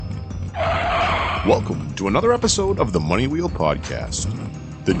Welcome to another episode of the Money Wheel Podcast.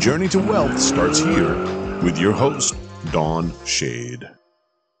 The journey to wealth starts here with your host, Don Shade.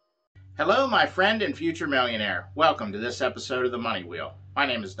 Hello, my friend and future millionaire. Welcome to this episode of the Money Wheel. My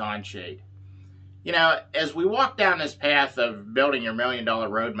name is Don Shade. You know, as we walk down this path of building your $1 million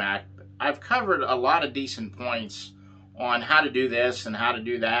roadmap, I've covered a lot of decent points on how to do this and how to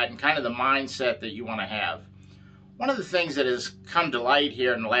do that and kind of the mindset that you want to have. One of the things that has come to light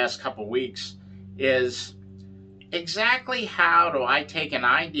here in the last couple of weeks is exactly how do I take an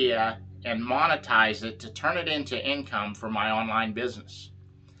idea and monetize it to turn it into income for my online business.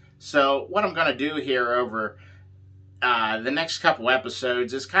 So what I'm going to do here over the next couple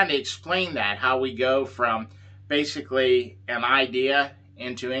episodes is kind of explain that, how we go from basically an idea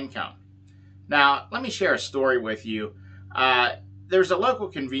into income. Now, let me share a story with you. There's a local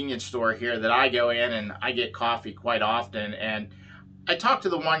convenience store here that I go in and I get coffee quite often, and I talk to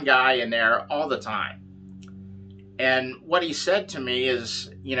the one guy in there all the time. And what he said to me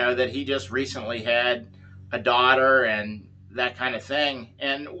is, you know, that he just recently had a daughter and that kind of thing.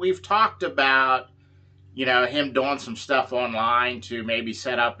 And we've talked about, you know, him doing some stuff online to maybe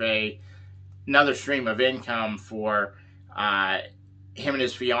set up another stream of income for him and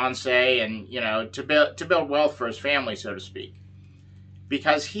his fiance, and, you know, to build wealth for his family, so to speak.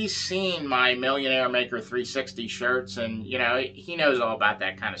 Because he's seen my Millionaire Maker 360 shirts, and, you know, he knows all about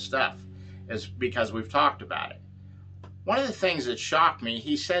that kind of stuff, is because we've talked about it. One of the things that shocked me,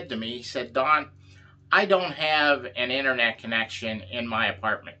 he said to me, he said, "Don, I don't have an internet connection in my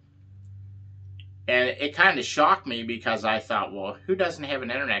apartment." And it kind of shocked me because I thought, well, who doesn't have an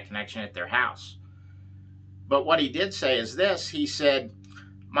internet connection at their house? But what he did say is this. He said,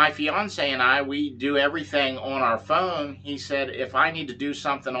 "My fiance and I, we do everything on our phone." He said, "If I need to do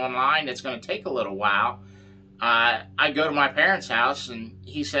something online, it's going to take a little while. I go to my parents' house," and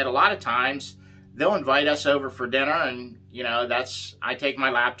he said, "A lot of times they'll invite us over for dinner, and, you know, I take my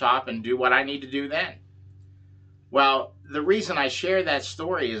laptop and do what I need to do then." Well, the reason I share that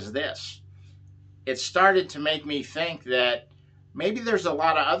story is this. It started to make me think that maybe there's a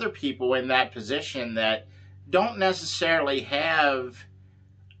lot of other people in that position that don't necessarily have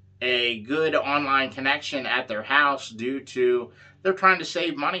a good online connection at their house due to they're trying to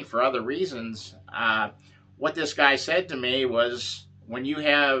save money for other reasons. What this guy said to me was, when you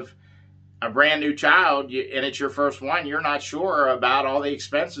have a brand new child and it's your first one, you're not sure about all the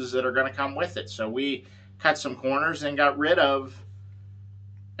expenses that are going to come with it. So we cut some corners and got rid of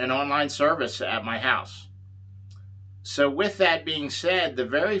an online service at my house. So with that being said, the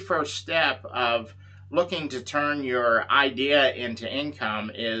very first step of looking to turn your idea into income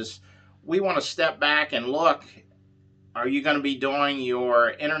is we want to step back and look, are you going to be doing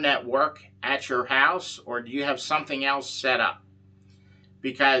your internet work at your house, or do you have something else set up?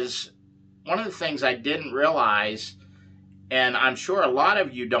 Because one of the things I didn't realize, and I'm sure a lot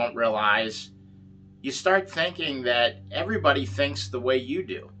of you don't realize, you start thinking that everybody thinks the way you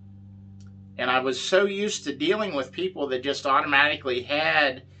do. And I was so used to dealing with people that just automatically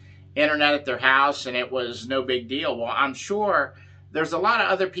had internet at their house and it was no big deal. Well, I'm sure there's a lot of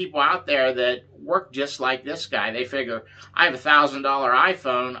other people out there that work just like this guy. They figure, I have $1,000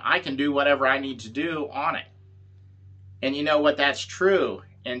 iPhone, I can do whatever I need to do on it. And you know what? That's true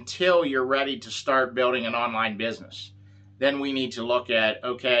until you're ready to start building an online business. Then we need to look at,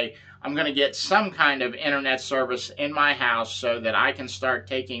 okay, I'm going to get some kind of internet service in my house so that I can start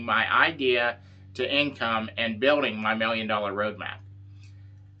taking my idea to income and building my $1 million roadmap.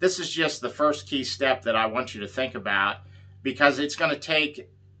 This is just the first key step that I want you to think about, because it's going to take,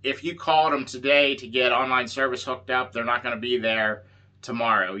 if you called them today to get online service hooked up, they're not going to be there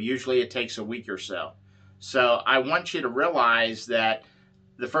tomorrow. Usually it takes a week or so. So I want you to realize that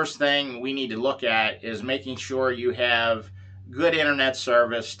the first thing we need to look at is making sure you have good internet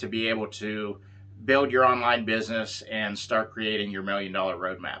service to be able to build your online business and start creating your $1 million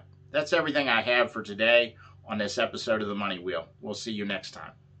roadmap. That's everything I have for today on this episode of the Money Wheel. We'll see you next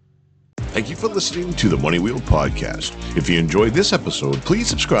time. Thank you for listening to the Money Wheel Podcast. If you enjoyed this episode, please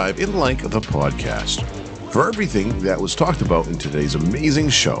subscribe and like the podcast. For everything that was talked about in today's amazing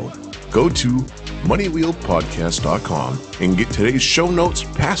show, go to moneywheelpodcast.com and get today's show notes,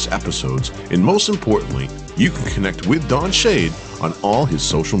 past episodes, and most importantly, you can connect with Don Shade on all his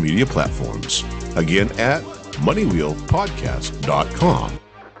social media platforms. Again, at moneywheelpodcast.com.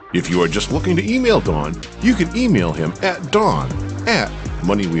 If you are just looking to email Don, you can email him at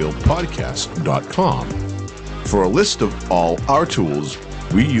don@moneywheelpodcast.com. For a list of all our tools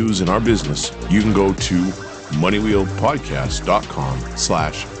we use in our business, you can go to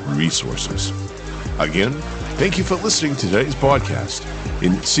moneywheelpodcast.com/resources. Again, Thank you for listening to today's podcast,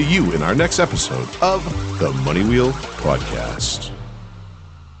 and see you in our next episode of the Money Wheel Podcast.